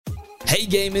Hey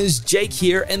gamers, Jake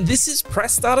here, and this is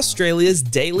Press Start Australia's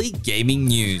daily gaming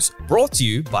news, brought to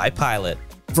you by Pilot.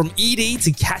 From ED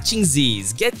to catching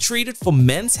Z's, get treated for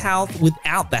men's health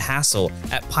without the hassle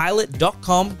at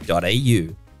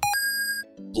pilot.com.au.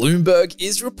 Bloomberg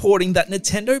is reporting that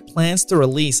Nintendo plans to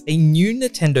release a new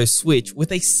Nintendo Switch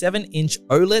with a 7-inch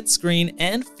OLED screen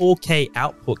and 4K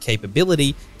output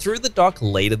capability through the dock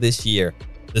later this year.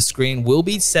 The screen will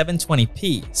be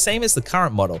 720p, same as the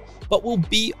current model, but will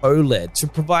be OLED to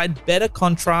provide better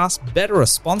contrast, better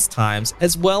response times,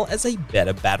 as well as a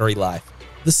better battery life.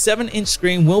 The 7-inch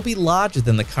screen will be larger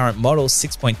than the current model's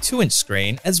 6.2-inch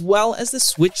screen, as well as the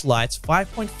Switch Lite's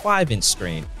 5.5-inch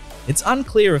screen. It's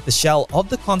unclear if the shell of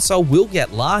the console will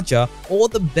get larger or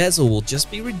the bezel will just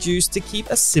be reduced to keep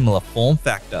a similar form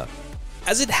factor.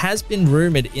 As it has been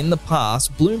rumored in the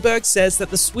past, Bloomberg says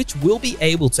that the Switch will be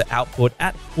able to output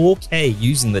at 4K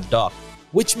using the dock,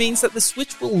 which means that the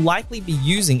Switch will likely be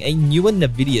using a newer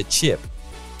NVIDIA chip.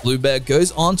 Bloomberg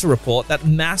goes on to report that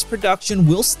mass production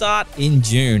will start in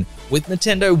June, with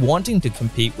Nintendo wanting to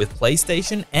compete with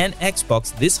PlayStation and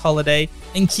Xbox this holiday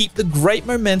and keep the great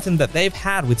momentum that they've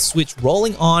had with Switch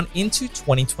rolling on into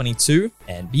 2022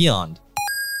 and beyond.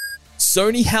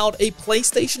 Sony held a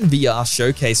PlayStation VR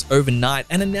showcase overnight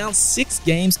and announced 6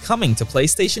 games coming to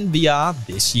PlayStation VR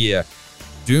this year.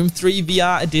 Doom 3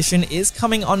 VR Edition is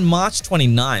coming on March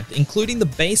 29th, including the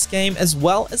base game as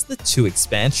well as the 2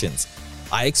 expansions.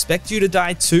 I Expect You to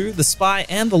Die 2, The Spy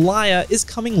and The Liar is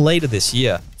coming later this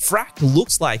year. Frack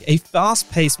looks like a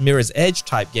fast-paced Mirror's Edge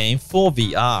type game for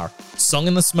VR. Song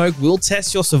in the Smoke will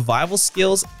test your survival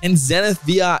skills, and Zenith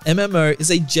VR MMO is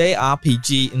a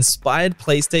JRPG-inspired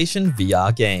PlayStation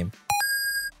VR game.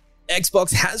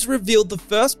 Xbox has revealed the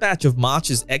first batch of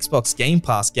March's Xbox Game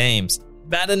Pass games.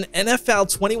 Madden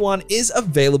NFL 21 is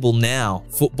available now.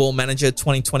 Football Manager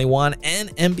 2021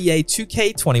 and NBA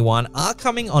 2K21 are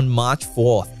coming on March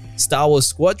 4th. Star Wars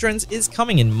Squadrons is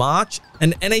coming in March,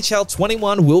 and NHL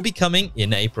 21 will be coming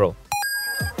in April.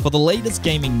 For the latest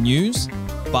gaming news,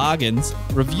 bargains,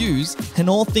 reviews, and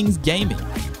all things gaming,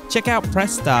 check out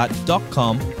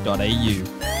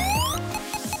pressstart.com.au.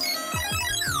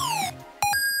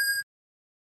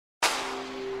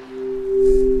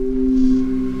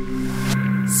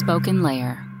 Spoken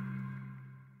Layer.